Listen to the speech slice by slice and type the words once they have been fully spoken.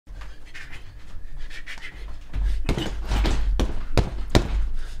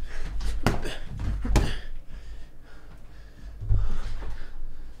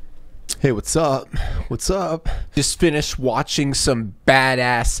Hey, what's up? What's up? Just finished watching some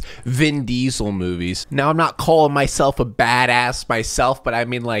badass Vin Diesel movies. Now, I'm not calling myself a badass myself, but I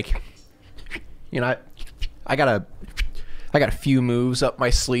mean, like, you know, I got a few moves up my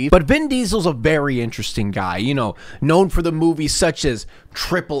sleeve. But Vin Diesel's a very interesting guy, you know, known for the movies such as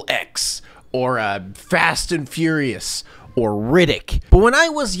Triple X or Fast and Furious or Riddick. But when I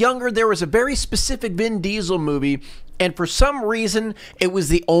was younger, there was a very specific Vin Diesel movie, and for some reason, it was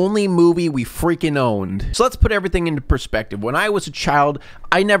the only movie we freaking owned. So let's put everything into perspective. When I was a child,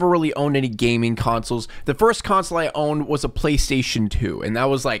 I never really owned any gaming consoles. The first console I owned was a PlayStation 2, and that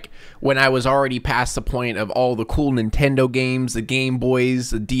was like when I was already past the point of all the cool Nintendo games, the Game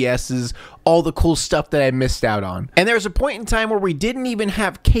Boys, the DS's, all the cool stuff that I missed out on. And there was a point in time where we didn't even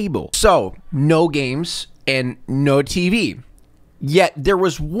have cable. So, no games and no TV. Yet, there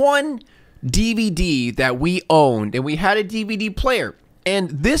was one DVD that we owned, and we had a DVD player, and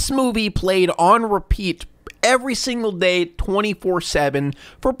this movie played on repeat every single day, 24/7,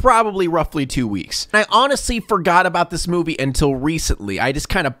 for probably roughly 2 weeks. And I honestly forgot about this movie until recently. I just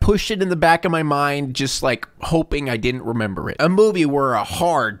kind of pushed it in the back of my mind, just like hoping I didn't remember it. A movie where a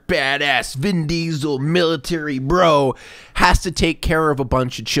hard, badass Vin Diesel military bro has to take care of a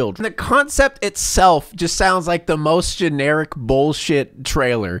bunch of children. The concept itself just sounds like the most generic bullshit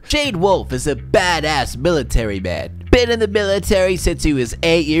trailer. Shane Wolf is a badass military man. Been in the military since he was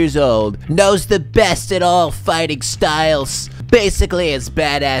 8 years old. Knows the best at all fighting styles. Basically as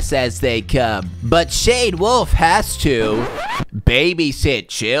badass as they come. But Shane Wolf has to babysit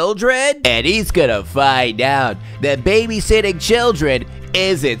children, and he's gonna find out that babysitting children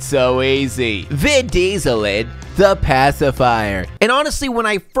isn't so easy. Vin Diesel in The Pacifier. And honestly, when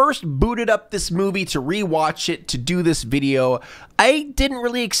I first booted up this movie to rewatch it to do this video, I didn't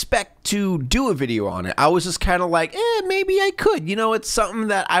really expect to do a video on it. I was just kind of like, maybe I could. You know, it's something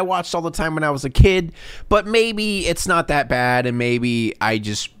that I watched all the time when I was a kid, but maybe it's not that bad, and maybe I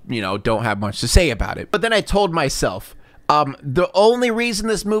just, you know, don't have much to say about it. But then I told myself, the only reason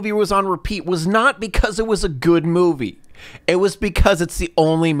this movie was on repeat was not because it was a good movie. It was because it's the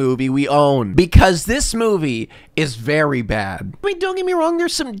only movie we own. Because this movie is very bad. I mean, don't get me wrong,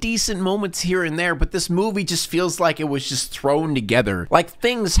 there's some decent moments here and there, but this movie just feels like it was just thrown together. Like,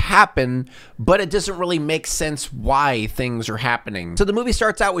 things happen, but it doesn't really make sense why things are happening. So the movie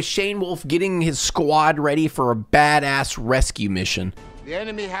starts out with Shane Wolf getting his squad ready for a badass rescue mission. The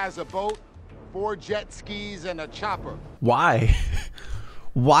enemy has a boat, 4 jet skis, and a chopper. Why?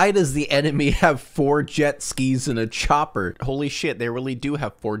 Why does the enemy have 4 jet skis and a chopper? Holy shit, they really do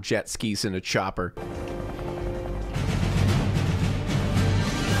have 4 jet skis and a chopper.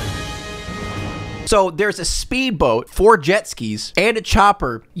 So there's a speedboat, 4 jet skis, and a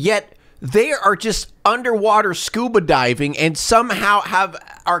chopper, yet they are just underwater scuba diving and somehow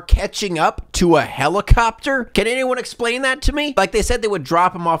are catching up to a helicopter? Can anyone explain that to me? Like, they said they would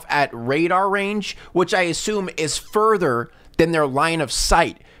drop them off at radar range, which I assume is further than their line of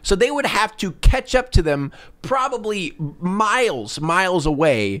sight. So they would have to catch up to them probably miles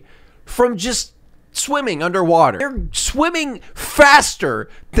away from just swimming underwater. They're swimming faster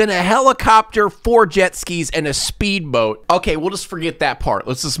than a helicopter, 4 jet skis, and a speedboat. Okay, we'll just forget that part.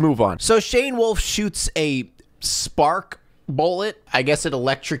 Let's just move on. So Shane Wolf shoots a spark bullet. I guess it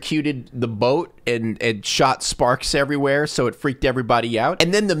electrocuted the boat and shot sparks everywhere, so it freaked everybody out.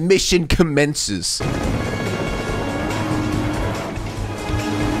 And then the mission commences.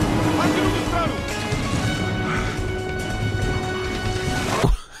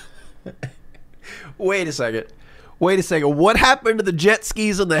 Wait a second. Wait a second. What happened to the jet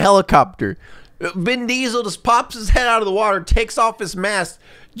skis and the helicopter? Vin Diesel just pops his head out of the water, takes off his mask,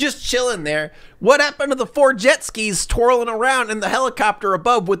 just chilling there. What happened to the 4 jet skis twirling around in the helicopter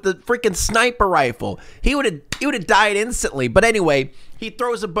above with the freaking sniper rifle? He would have died instantly. But anyway, he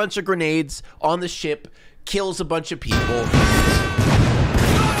throws a bunch of grenades on the ship, kills a bunch of people.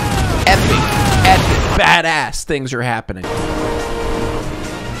 Epic, badass things are happening.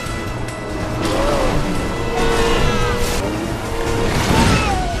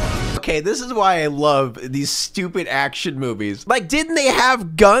 Okay, this is why I love these stupid action movies. Like, didn't they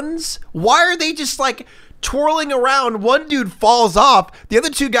have guns? Why are they just, like, twirling around? One dude falls off. The other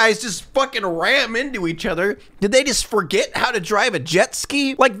 2 guys just fucking ram into each other. Did they just forget how to drive a jet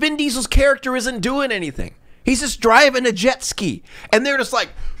ski? Like, Vin Diesel's character isn't doing anything. He's just driving a jet ski. And they're just like,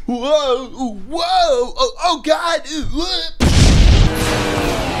 whoa, whoa, oh God.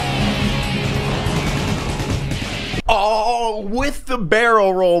 Oh, with the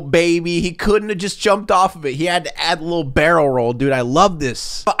barrel roll, baby. He couldn't have just jumped off of it. He had to add a little barrel roll. Dude, I love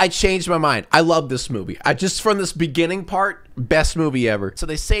this. I changed my mind. I love this movie. I just, from this beginning part, best movie ever. So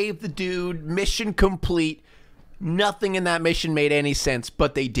they saved the dude. Mission complete. Nothing in that mission made any sense,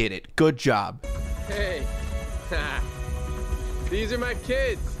 but they did it. Good job. Hey, these are my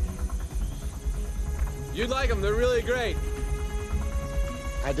kids. You'd like them. They're really great.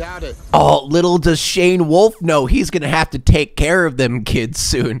 I doubt it. Oh, little does Shane Wolf know he's gonna have to take care of them kids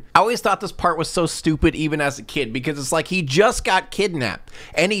soon. I always thought this part was so stupid even as a kid, because it's like he just got kidnapped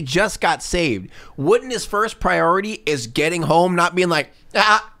and he just got saved. Wouldn't his first priority is getting home, not being like,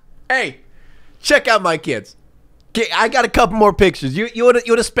 hey, check out my kids. I got a couple more pictures. You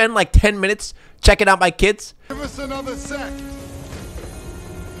wanna spend like 10 minutes checking out my kids? Give us another sec.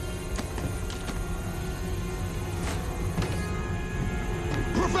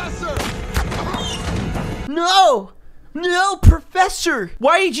 Professor! No, Professor.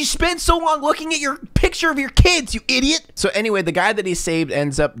 Why did you spend so long looking at your picture of your kids, you idiot? So anyway, the guy that he saved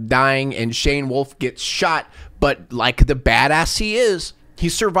ends up dying and Shane Wolf gets shot, but like the badass he is, he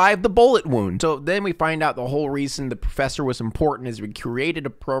survived the bullet wound. So then we find out the whole reason the professor was important is we created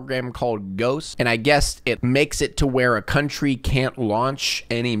a program called Ghost, and I guess it makes it to where a country can't launch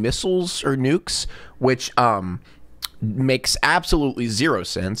any missiles or nukes, which makes absolutely zero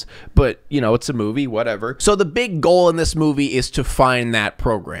sense, but you know, it's a movie, whatever. So the big goal in this movie is to find that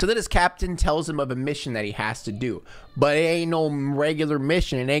program. So then his captain tells him of a mission that he has to do, but it ain't no regular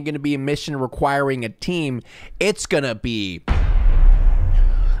mission. It ain't gonna be a mission requiring a team. It's gonna be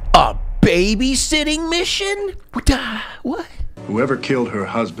a babysitting mission? What? Whoever killed her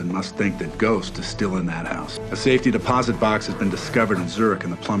husband must think that Ghost is still in that house. A safety deposit box has been discovered in Zurich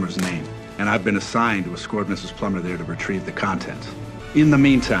in the plumber's name, and I've been assigned to escort Mrs. Plummer there to retrieve the contents. In the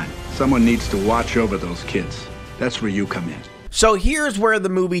meantime, someone needs to watch over those kids. That's where you come in. So here's where the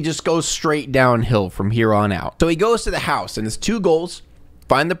movie just goes straight downhill from here on out. So he goes to the house and his two goals,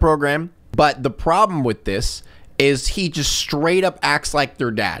 find the program, but the problem with this is he just straight up acts like their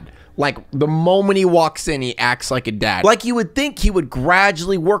dad. Like the moment he walks in, he acts like a dad. Like you would think he would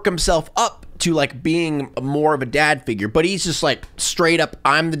gradually work himself up to like being more of a dad figure, but he's just like straight up,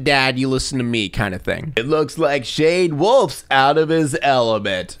 I'm the dad, you listen to me kind of thing. It looks like Shane Wolf's out of his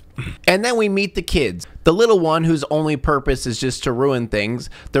element. And then we meet the kids. The little one whose only purpose is just to ruin things,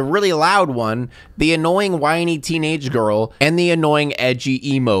 the really loud one, the annoying whiny teenage girl, and the annoying edgy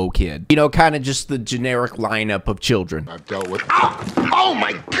emo kid. You know, kind of just the generic lineup of children. I've dealt with. Oh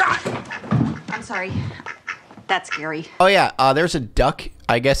my God! I'm sorry. That's scary. Oh yeah, there's a duck.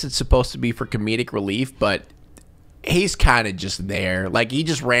 I guess it's supposed to be for comedic relief, but he's kind of just there. Like, he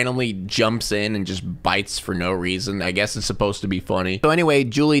just randomly jumps in and just bites for no reason. I guess it's supposed to be funny. So anyway,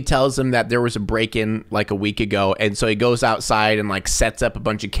 Julie tells him that there was a break-in like a week ago, and so he goes outside and like sets up a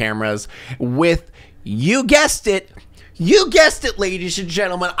bunch of cameras with, you guessed it, ladies and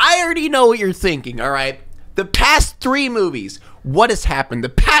gentlemen. I already know what you're thinking, all right? The past 3 movies, what has happened? The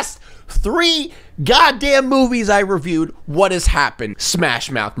past 3 goddamn movies I reviewed, what has happened? Smash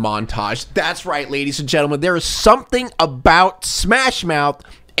Mouth montage. That's right, ladies and gentlemen. There is something about Smash Mouth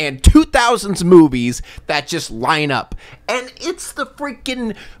and 2000s movies that just line up. And it's the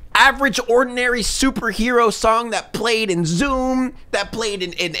freaking average, ordinary superhero song that played in Zoom, that played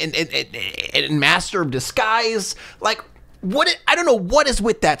in Master of Disguise. Like, I don't know what is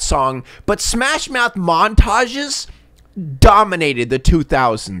with that song, but Smash Mouth montages dominated the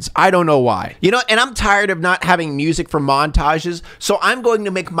 2000s. I don't know why. You know, and I'm tired of not having music for montages, so I'm going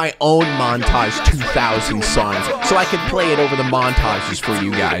to make my own montage 2000 songs so I can play it over the montages for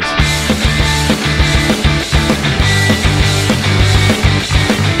you guys.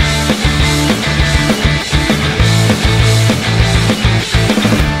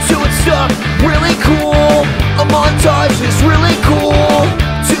 So it's really cool. A montage is really cool.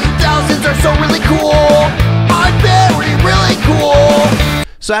 2000s are so really cool. Really cool.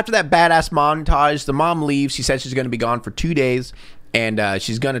 So after that badass montage, the mom leaves. She said she's going to be gone for 2 days, and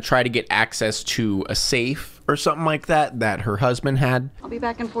she's going to try to get access to a safe or something like that her husband had. I'll be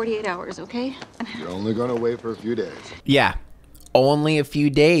back in 48 hours, okay? You're only gonna wait for a few days. Yeah, only a few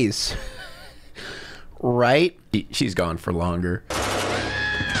days. Right? She's gone for longer.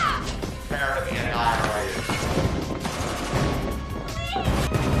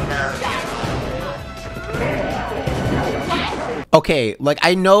 Okay, like,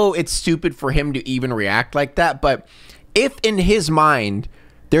 I know it's stupid for him to even react like that, but if in his mind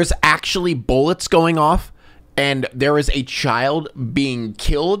there's actually bullets going off and there is a child being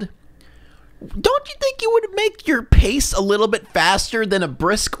killed, don't you think you would make your pace a little bit faster than a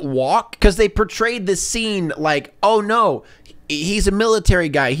brisk walk? Because they portrayed this scene like, oh no, he's a military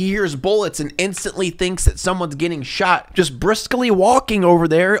guy. He hears bullets and instantly thinks that someone's getting shot. Just briskly walking over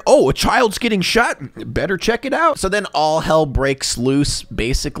there. Oh, a child's getting shot. Better check it out. So then all hell breaks loose,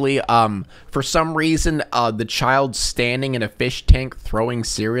 basically. For some reason, the child's standing in a fish tank throwing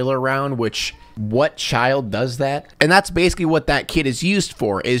cereal around, which... what child does that? And that's basically what that kid is used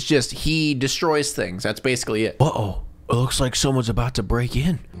for, is just he destroys things. That's basically it. Uh-oh. It looks like someone's about to break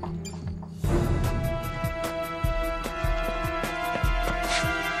in.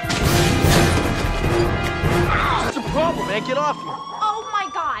 What's the problem, man? Get off me. Oh my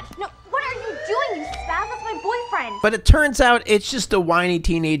god. No, what are you doing, you spaz? That's my boyfriend. But it turns out it's just a whiny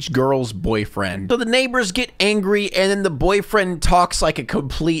teenage girl's boyfriend. So the neighbors get angry and then the boyfriend talks like a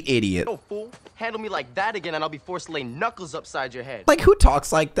complete idiot. No, fool. Handle me like that again and I'll be forced to lay knuckles upside your head. Like, who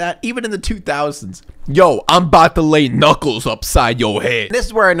talks like that? Even in the 2000s. Yo, I'm about to lay knuckles upside your head. This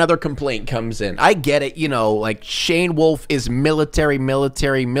is where another complaint comes in. I get it, you know, like Shane Wolf is military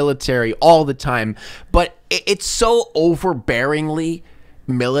all the time. But it's so overbearingly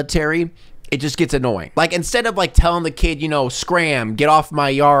military, it just gets annoying. Like, instead of like telling the kid, you know, scram, get off my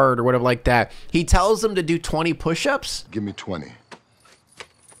yard or whatever like that, he tells them to do 20 push-ups. Give me 20.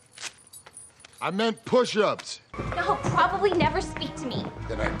 I meant push-ups. No, he'll probably never speak to me.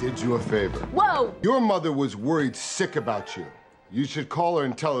 Then I did you a favor. Whoa! Your mother was worried sick about you. You should call her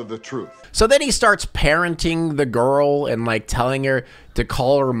and tell her the truth. So then he starts parenting the girl and like telling her to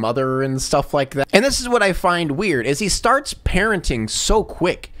call her mother and stuff like that. And this is what I find weird, is he starts parenting so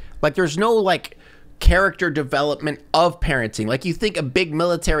quick. Like, there's no like character development of parenting. Like, you think a big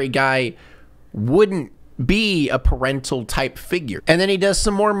military guy wouldn't be a parental type figure. And then he does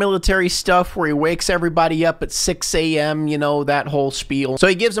some more military stuff where he wakes everybody up at 6 a.m., you know, that whole spiel. So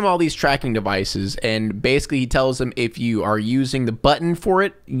he gives them all these tracking devices, and basically he tells them if you are using the button for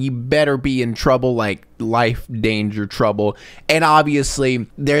it, you better be in trouble, like life danger trouble. And obviously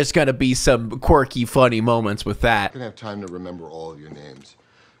there's gonna be some quirky, funny moments with that. I'm gonna have time to remember all of your names.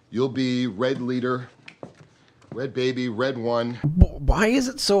 You'll be Red Leader, Red Baby, Red One. Why is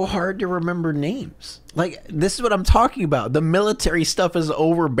it so hard to remember names? Like, this is what I'm talking about. The military stuff is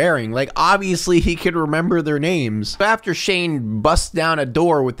overbearing. Like, obviously he could remember their names. After Shane busts down a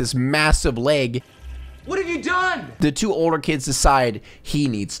door with this massive leg, What have you done? the two older kids decide he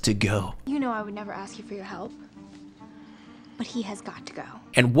needs to go. You know I would never ask you for your help. But he has got to go.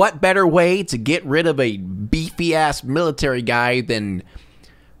 And what better way to get rid of a beefy-ass military guy than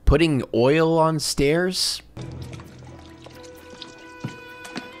putting oil on stairs?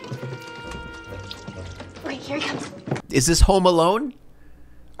 Wait, here he comes. Is this Home Alone?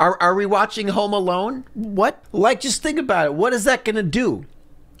 Are we watching Home Alone? What? Like, just think about it. What is that gonna do?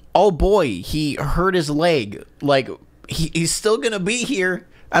 Oh boy, he hurt his leg. Like, he's still gonna be here.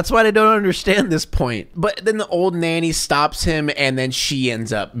 That's why I don't understand this point. But then the old nanny stops him, and then she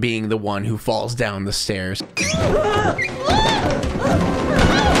ends up being the one who falls down the stairs.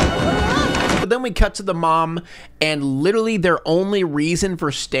 But then we cut to the mom, and literally their only reason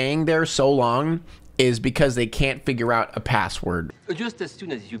for staying there so long is because they can't figure out a password. Just as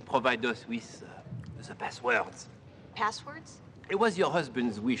soon as you provide us with the passwords. Passwords? It was your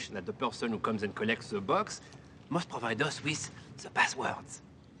husband's wish that the person who comes and collects the box must provide us with the passwords.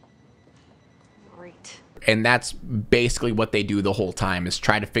 Great. And that's basically what they do the whole time, is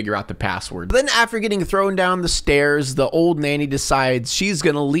try to figure out the password. But then after getting thrown down the stairs, the old nanny decides she's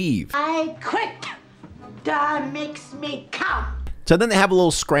gonna leave. I quit. That makes me come. So then they have a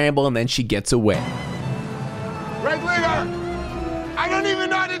little scramble, and then she gets away. Red Leader! I don't even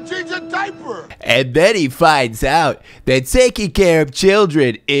know how to change a diaper! And then he finds out that taking care of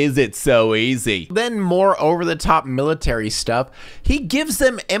children isn't so easy. Then more over-the-top military stuff. He gives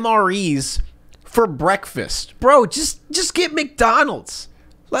them MREs for breakfast. Bro, just get McDonald's.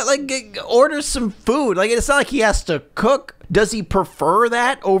 Order some food. Like, it's not like he has to cook. Does he prefer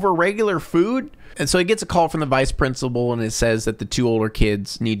that over regular food? And so he gets a call from the vice principal, and it says that the two older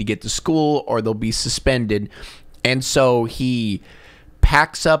kids need to get to school or they'll be suspended. And so he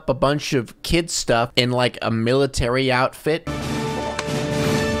packs up a bunch of kids' stuff in like a military outfit.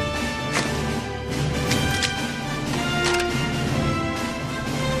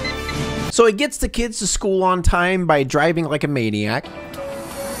 So he gets the kids to school on time by driving like a maniac.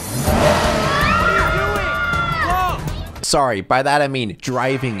 Sorry, by that I mean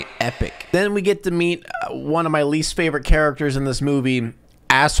driving epic. Then we get to meet one of my least favorite characters in this movie,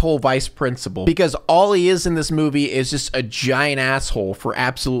 asshole vice principal, because all he is in this movie is just a giant asshole for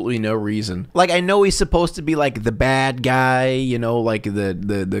absolutely no reason. Like, I know he's supposed to be like the bad guy, you know, like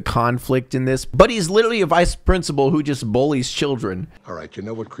the conflict in this, but he's literally a vice principal who just bullies children. All right, you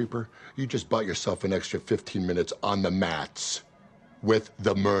know what, Creeper? You just bought yourself an extra 15 minutes on the mats with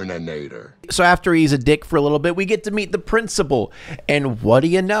the Murninator. So after he's a dick for a little bit, we get to meet the principal. And what do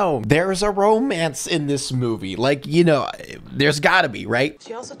you know? There's a romance in this movie. Like, you know, there's gotta be, right?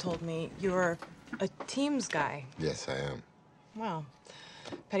 She also told me you were a Teams guy. Yes, I am. Wow.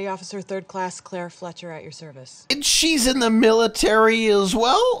 Petty Officer 3rd Class Claire Fletcher at your service. And she's in the military as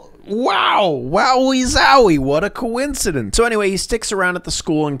well? Wow. Wowie zowie. What a coincidence. So anyway, he sticks around at the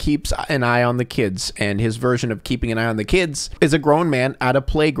school and keeps an eye on the kids. And his version of keeping an eye on the kids is a grown man at a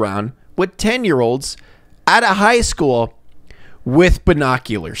playground with 10-year-olds at a high school with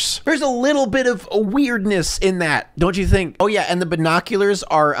binoculars. There's a little bit of a weirdness in that, don't you think? Oh yeah, and the binoculars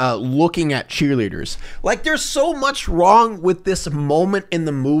are looking at cheerleaders. Like, there's so much wrong with this moment in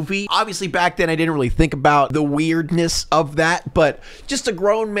the movie. Obviously, back then, I didn't really think about the weirdness of that, but just a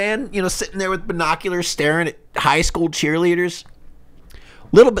grown man, you know, sitting there with binoculars staring at high school cheerleaders.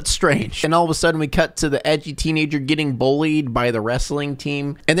 Little bit strange. And all of a sudden we cut to the edgy teenager getting bullied by the wrestling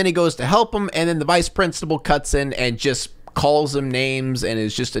team. And then he goes to help him, and then the vice principal cuts in and just calls him names and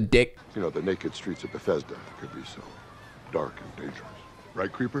is just a dick. You know, the naked streets of Bethesda could be so dark and dangerous.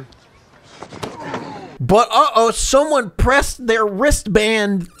 Right, Creeper? But uh-oh, someone pressed their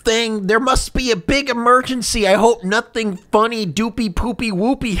wristband thing. There must be a big emergency. I hope nothing funny, doopy, poopy,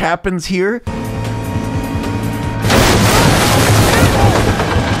 whoopy happens here.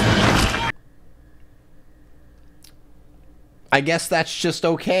 I guess that's just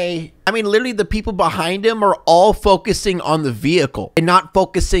okay. I mean, literally the people behind him are all focusing on the vehicle and not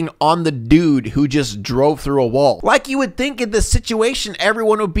focusing on the dude who just drove through a wall. Like, you would think in this situation,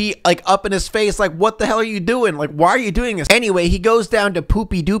 everyone would be like up in his face, like, what the hell are you doing? Like, why are you doing this? Anyway, he goes down to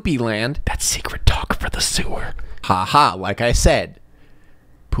Poopy Doopy Land. That's secret talk for the sewer. Haha, like I said.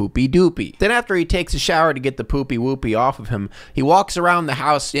 Poopy doopy. Then after he takes a shower to get the poopy whoopy off of him, he walks around the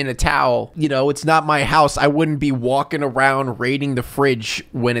house in a towel. You know, it's not my house. I wouldn't be walking around raiding the fridge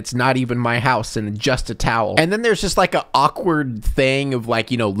when it's not even my house in just a towel. And then there's just like an awkward thing of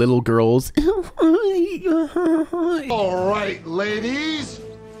like, you know, little girls. All right, ladies.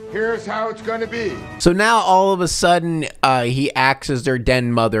 Here's how it's gonna be. So now all of a sudden, he acts as their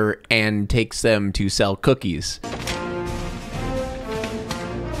den mother and takes them to sell cookies.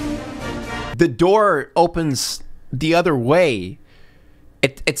 The door opens the other way.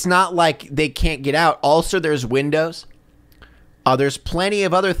 It's not like they can't get out. Also, there's windows. There's plenty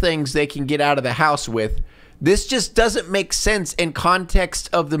of other things they can get out of the house with. This just doesn't make sense in context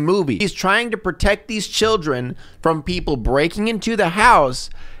of the movie. He's trying to protect these children from people breaking into the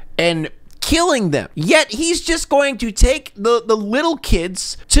house and killing them. Yet he's just going to take the little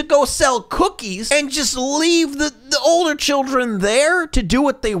kids to go sell cookies and just leave the older children there to do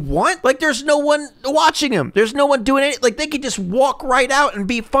what they want. Like, there's no one watching them. There's no one doing it. Like, they could just walk right out and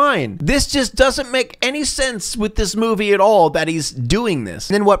be fine. This just doesn't make any sense with this movie at all that he's doing this.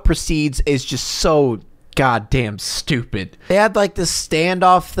 And then what proceeds is just so goddamn stupid. They had like this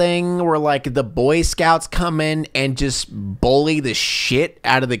standoff thing where like the Boy Scouts come in and just bully the shit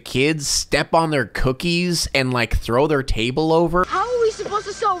out of the kids, step on their cookies, and like throw their table over. How are we supposed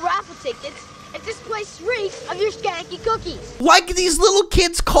to sell raffle tickets if this place reeks of your skanky cookies? Like, these little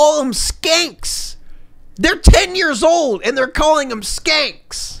kids call them skanks. They're 10 years old and they're calling them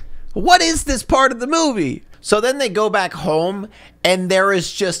skanks. What is this part of the movie? So then they go back home and there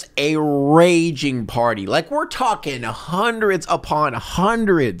is just a raging party. Like, we're talking hundreds upon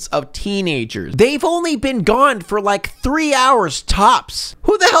hundreds of teenagers. They've only been gone for like 3 hours tops.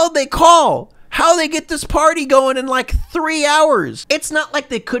 Who the hell they call? How they get this party going in like 3 hours? It's not like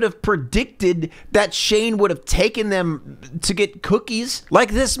they could have predicted that Shane would have taken them to get cookies.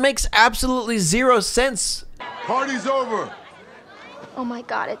 Like, this makes absolutely zero sense. Party's over. Oh my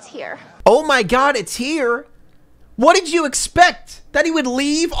God, it's here. Oh my God, it's here. What did you expect? That he would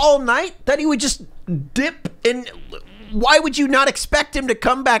leave all night? That he would just dip? And why would you not expect him to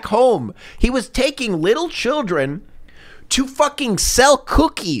come back home? He was taking little children to fucking sell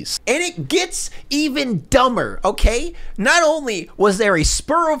cookies. And it gets even dumber, okay? Not only was there a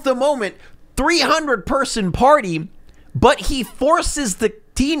spur of the moment 300-person party, but he forces the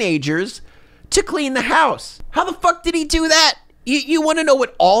teenagers to clean the house. How the fuck did he do that? You want to know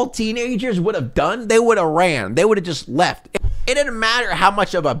what all teenagers would have done? They would have ran. They would have just left. It didn't matter how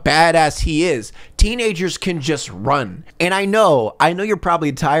much of a badass he is. Teenagers can just run. And I know you're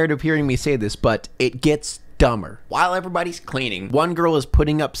probably tired of hearing me say this, but it gets dumber. While everybody's cleaning, one girl is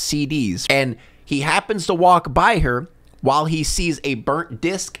putting up CDs, and he happens to walk by her while he sees a burnt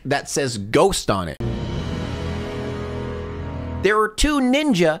disc that says Ghost on it. There were two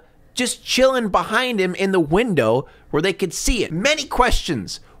ninja just chilling behind him in the window where they could see it. Many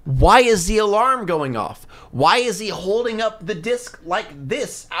questions. Why is the alarm going off? Why is he holding up the disc like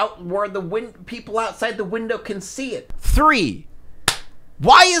this out where the people outside the window can see it? 3.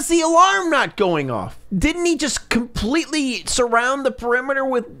 Why is the alarm not going off? Didn't he just completely surround the perimeter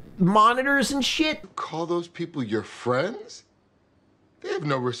with monitors and shit? Call those people your friends? They have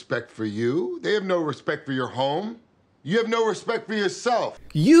no respect for you. They have no respect for your home. You have no respect for yourself.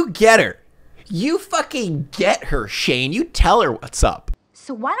 You get her. You fucking get her, Shane. You tell her what's up.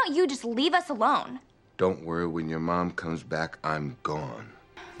 So why don't you just leave us alone? Don't worry, when your mom comes back, I'm gone.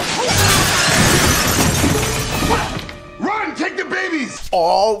 Run! Take the babies!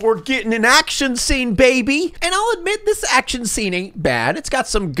 Oh, we're getting an action scene, baby. And I'll admit, this action scene ain't bad. It's got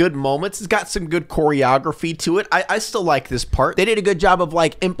some good moments. It's got some good choreography to it. I still like this part. They did a good job of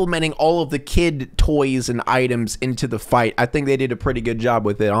like implementing all of the kid toys and items into the fight. I think they did a pretty good job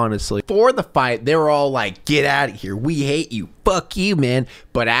with it, honestly. For the fight, they were all like, get out of here. We hate you. Fuck you, man.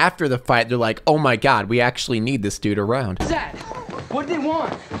 But after the fight, they're like, oh my God, we actually need this dude around. What's that? What do they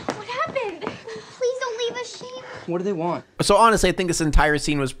want? What happened? Please don't leave us, Shane. What do they want? So honestly, I think this entire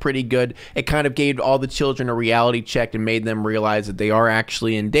scene was pretty good. It kind of gave all the children a reality check and made them realize that they are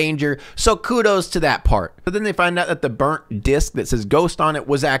actually in danger. So kudos to that part. But then they find out that the burnt disc that says Ghost on it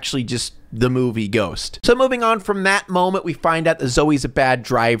was actually just the movie Ghost. So moving on from that moment, we find out that Zoe's a bad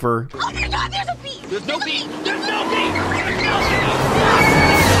driver. Oh my God, there's a bee! There's no bee! There's no bee! There's no bee!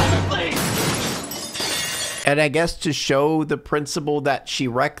 And I guess to show the principal that she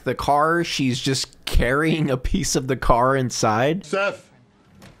wrecked the car, she's just carrying a piece of the car inside. Seth!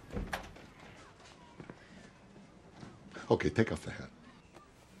 Okay, take off the hat.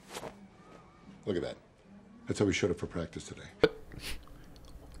 Look at that. That's how we showed up for practice today.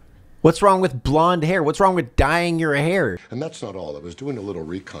 What's wrong with blonde hair? What's wrong with dyeing your hair? And that's not all. I was doing a little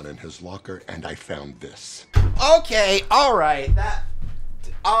recon in his locker, and I found this. Okay, all right. That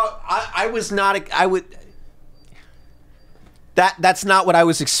I was not. I would. That's not what I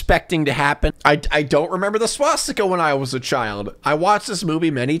was expecting to happen. I don't remember the swastika when I was a child. I watched this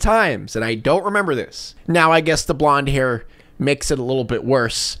movie many times, and I don't remember this. Now, I guess the blonde hair makes it a little bit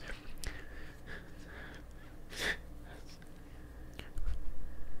worse.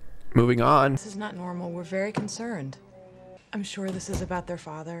 Moving on. This is not normal. We're very concerned. I'm sure this is about their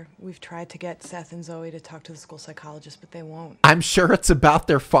father. We've tried to get Seth and Zoe to talk to the school psychologist, but they won't. I'm sure it's about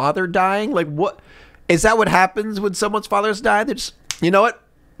their father dying? Like, what? Is that what happens when someone's father's died? They're just, you know what?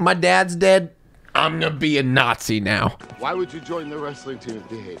 My dad's dead. I'm gonna be a Nazi now. Why would you join the wrestling team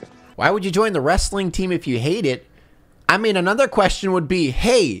if you hate it? Why would you join the wrestling team if you hate it? I mean, another question would be,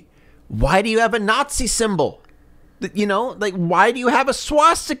 hey, why do you have a Nazi symbol? You know, like, why do you have a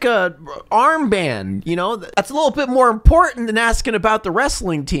swastika armband? You know, that's a little bit more important than asking about the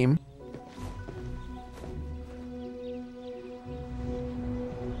wrestling team.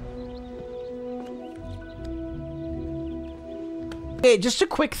 Hey, just a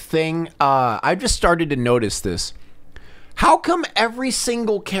quick thing. I just started to notice this. How come every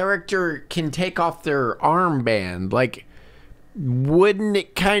single character can take off their armband? Like, wouldn't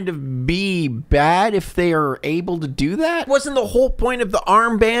it kind of be bad if they are able to do that? Wasn't the whole point of the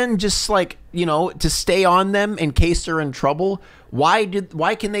armband just like, you know, to stay on them in case they're in trouble? Why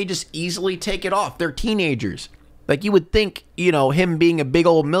can they just easily take it off? They're teenagers. Like, you would think, you know, him being a big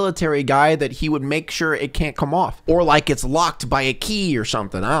old military guy, that he would make sure it can't come off. Or like it's locked by a key or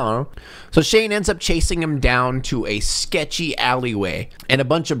something. I don't know. So Shane ends up chasing him down to a sketchy alleyway. And a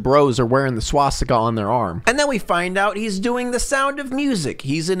bunch of bros are wearing the swastika on their arm. And then we find out he's doing The Sound of Music.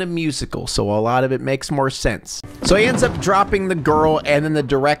 He's in a musical, so a lot of it makes more sense. So he ends up dropping the girl, and then the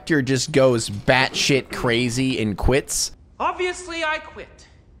director just goes batshit crazy and quits. Obviously, I quit.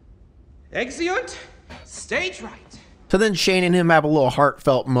 Exeunt, stage right. So then Shane and him have a little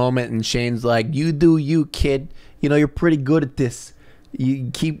heartfelt moment, and Shane's like, you do you, kid. You know, you're pretty good at this. You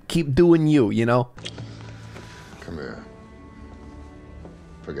keep doing you, you know? Come here.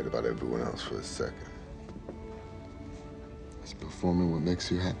 Forget about everyone else for a second. Is performing what makes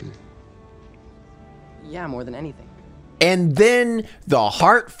you happy? Yeah, more than anything. And then the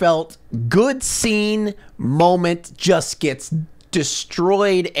heartfelt, good scene moment just gets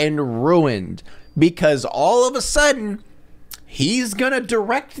destroyed and ruined. Because all of a sudden, he's gonna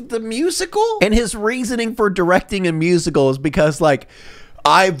direct the musical? And his reasoning for directing a musical is because, like,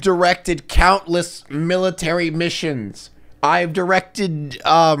 I've directed countless military missions. I've directed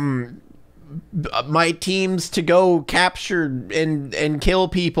my teams to go capture and kill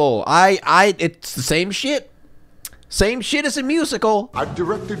people. It's the same shit. Same shit as a musical. I've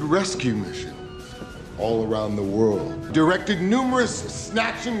directed rescue missions all around the world. Directed numerous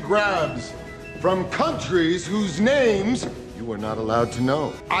snatch and grabs from countries whose names you are not allowed to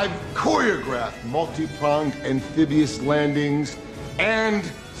know. I've choreographed multi-pronged amphibious landings and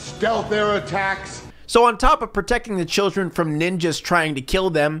stealth air attacks. So on top of protecting the children from ninjas trying to kill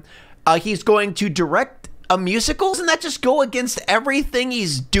them, he's going to direct a musical? Doesn't that just go against everything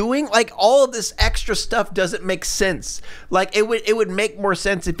he's doing? Like, all of this extra stuff doesn't make sense. Like, it would make more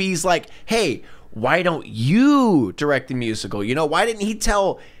sense if he's like, hey, why don't you direct the musical? You know, why didn't he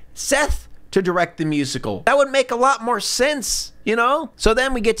tell Seth to direct the musical? That would make a lot more sense, you know? So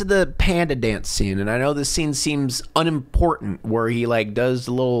then we get to the panda dance scene, and I know this scene seems unimportant, where he like does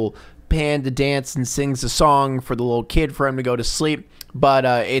the little panda dance and sings a song for the little kid for him to go to sleep, but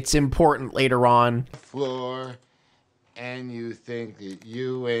it's important later on. Floor, and you think that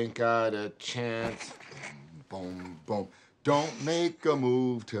you ain't got a chance. Boom, boom. Don't make a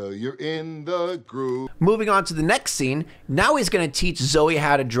move till you're in the groove. Moving on to the next scene, now he's going to teach Zoe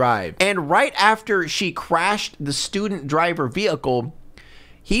how to drive. And right after she crashed the student driver vehicle,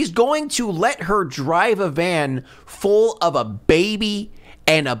 he's going to let her drive a van full of a baby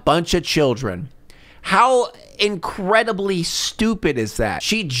and a bunch of children. How incredibly stupid is that?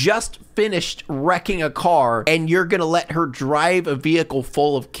 She just finished wrecking a car and you're gonna let her drive a vehicle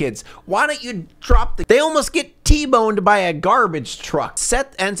full of kids. Why don't you drop the... They almost get T-boned by a garbage truck.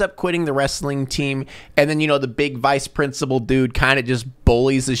 Seth ends up quitting the wrestling team, and then, you know, the big vice principal dude kind of just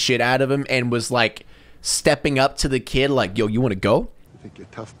bullies the shit out of him and was like stepping up to the kid like, yo, you want to go? You think you're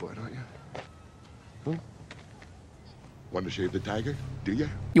a tough boy, don't you? Huh? Want to shave the tiger? Do you?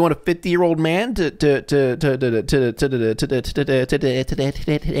 You want a 50-year-old man to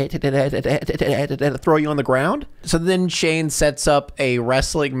throw you on the ground? So then Shane sets up a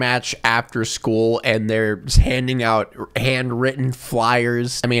wrestling match after school, and they're handing out handwritten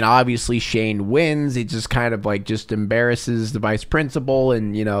flyers. I mean, obviously Shane wins. He just kind of like just embarrasses the vice principal,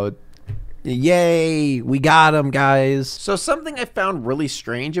 and, you know, yay, we got him, guys. So something I found really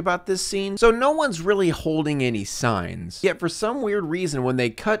strange about this scene, so no one's really holding any signs, yet for some weird reason when they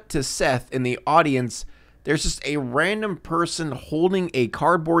cut to Seth in the audience, there's just a random person holding a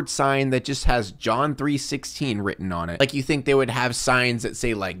cardboard sign that just has John 3:16 written on it. Like, you think they would have signs that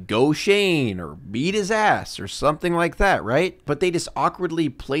say like, go Shane, or beat his ass, or something like that, right? But they just awkwardly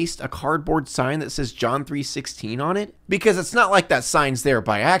placed a cardboard sign that says John 3:16 on it? Because it's not like that sign's there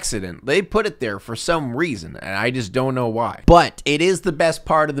by accident. They put it there for some reason, and I just don't know why. But it is the best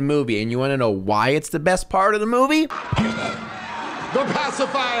part of the movie, and you want to know why it's the best part of the movie? The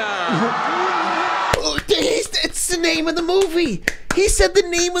Pacifier! It's the name of the movie. He said the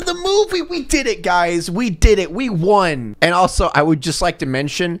name of the movie. We did it, guys. We did it. We won. And also, I would just like to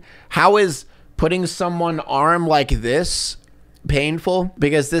mention, how is putting someone's arm like this painful?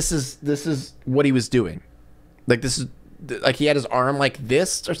 Because this is what he was doing. Like, this is like he had his arm like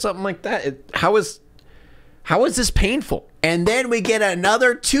this or something like that. How is this painful? And then we get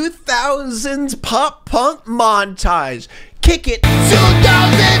another 2000s pop punk montage. Kick it.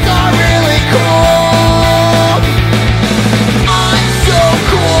 2000s are really cool. I'm so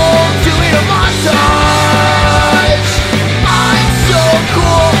cool. Doing a montage. I'm so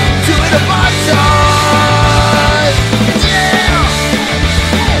cool. Doing a montage. Yeah.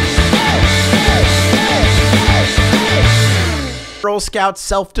 Girl Scout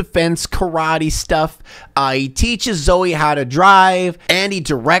self-defense karate stuff. He teaches Zoe how to drive, and he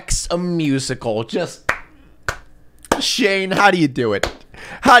directs a musical. Just... Shane, how do you do it?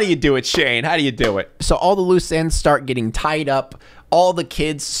 How do you do it, Shane? How do you do it? So all the loose ends start getting tied up. All the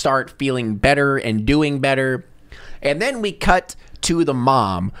kids start feeling better and doing better. And then we cut to the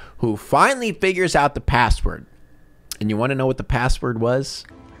mom, who finally figures out the password. And you want to know what the password was?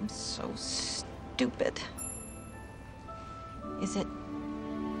 I'm so stupid. Is it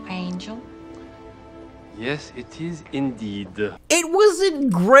Angel? Yes, it is indeed. It was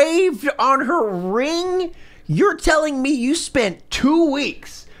engraved on her ring? You're telling me you spent 2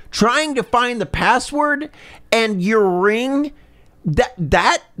 weeks trying to find the password, and your ring,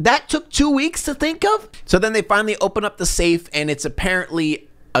 that took 2 weeks to think of? So then they finally open up the safe, and it's apparently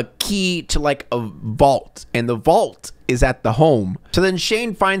a key to like a vault, and the vault is at the home. So then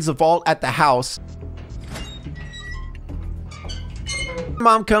Shane finds the vault at the house.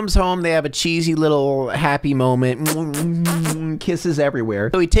 Mom comes home, they have a cheesy little happy moment, kisses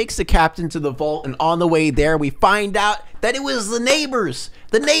everywhere. So he takes the captain to the vault, and on the way there we find out that it was the neighbors.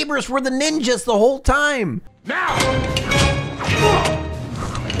 The neighbors were the ninjas the whole time. Now!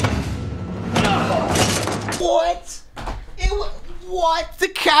 What? What? The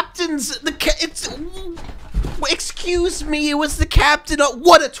captain's... Excuse me, it was the captain.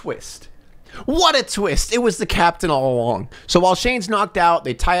 What a twist. What a twist. It was the captain all along. So while Shane's knocked out,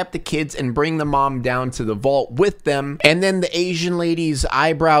 they tie up the kids and bring the mom down to the vault with them. And then the Asian lady's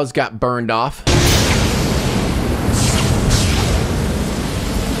eyebrows got burned off.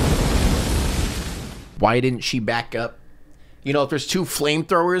 Why didn't she back up? You know, if there's two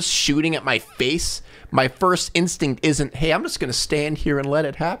flamethrowers shooting at my face, my first instinct isn't, hey, I'm just going to stand here and let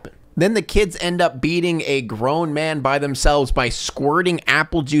it happen. Then the kids end up beating a grown man by themselves by squirting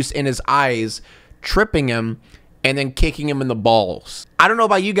apple juice in his eyes, tripping him, and then kicking him in the balls. I don't know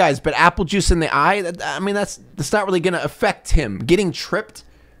about you guys, but apple juice in the eye, I mean, that's not really going to affect him. Getting tripped,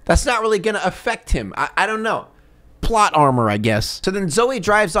 that's not really going to affect him. I don't know. Plot armor, I guess. So then Zoe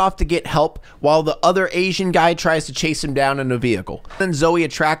drives off to get help while the other Asian guy tries to chase him down in a vehicle. Then Zoe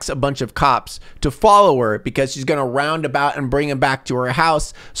attracts a bunch of cops to follow her because she's going to round about and bring him back to her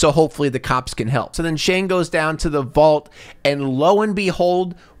house, so hopefully the cops can help. So then Shane goes down to the vault, and lo and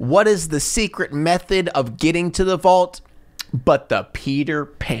behold, what is the secret method of getting to the vault? But the Peter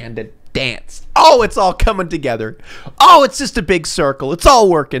Panda dance. Oh, it's all coming together. Oh, it's just a big circle. It's all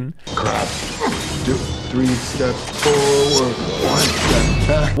working. Crap. 3 steps forward, 1 step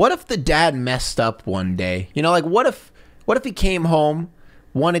back. What if the dad messed up one day? You know, like what if he came home,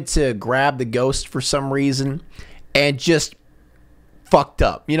 wanted to grab the ghost for some reason, and just fucked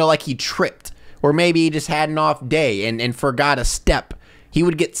up? You know, like he tripped. Or maybe he just had an off day and forgot a step. He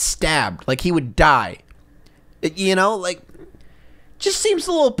would get stabbed. Like he would die. You know, like, just seems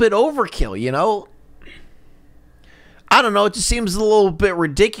a little bit overkill, you know? I don't know, it just seems a little bit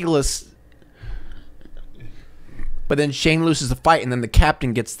ridiculous. But then Shane loses the fight, and then the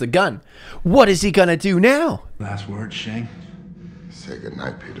captain gets the gun. What is he gonna do now? Last word, Shane. Say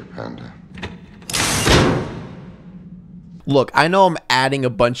goodnight, Peter Panda. Look, I know I'm adding a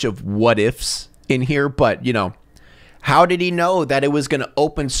bunch of what ifs in here, but, you know, how did he know that it was gonna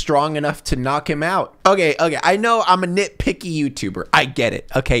open strong enough to knock him out? Okay, I know I'm a nitpicky YouTuber. I get it,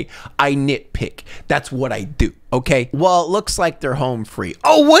 okay? I nitpick. That's what I do, okay? Well, it looks like they're home free.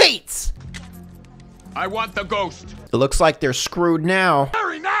 Oh, wait! I want the ghost. It looks like they're screwed now.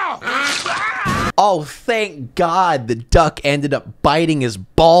 Hurry now! Oh, thank God the duck ended up biting his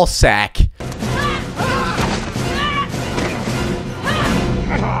ball sack.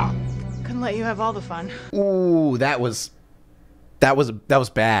 Couldn't let you have all the fun. Ooh, that was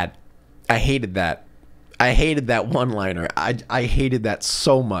bad. I hated that. I hated that one-liner. I hated that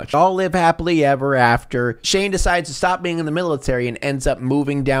so much. All live happily ever after. Shane decides to stop being in the military and ends up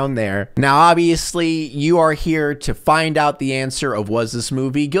moving down there. Now, obviously, you are here to find out the answer of, was this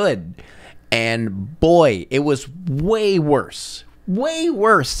movie good? And boy, it was way worse. Way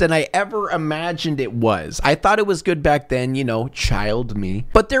worse than I ever imagined it was. I thought it was good back then, you know, child me.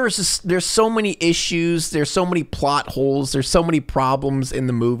 But there's so many issues, there's so many plot holes, there's so many problems in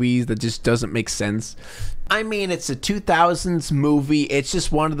the movies that just doesn't make sense. I mean, it's a 2000s movie. It's just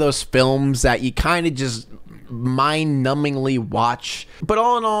one of those films that you kind of just mind-numbingly watch. But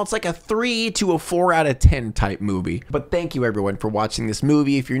all in all, it's like a 3 to a 4 out of 10 type movie. But thank you everyone for watching this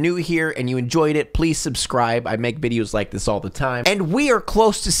movie. If you're new here and you enjoyed it, please subscribe. I make videos like this all the time. And we are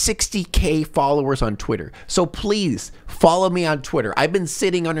close to 60K followers on Twitter. So please follow me on Twitter. I've been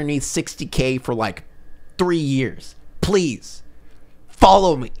sitting underneath 60K for like 3 years. Please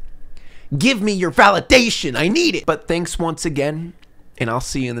follow me. Give me your validation. I need it. But thanks once again, and I'll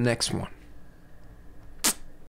see you in the next one.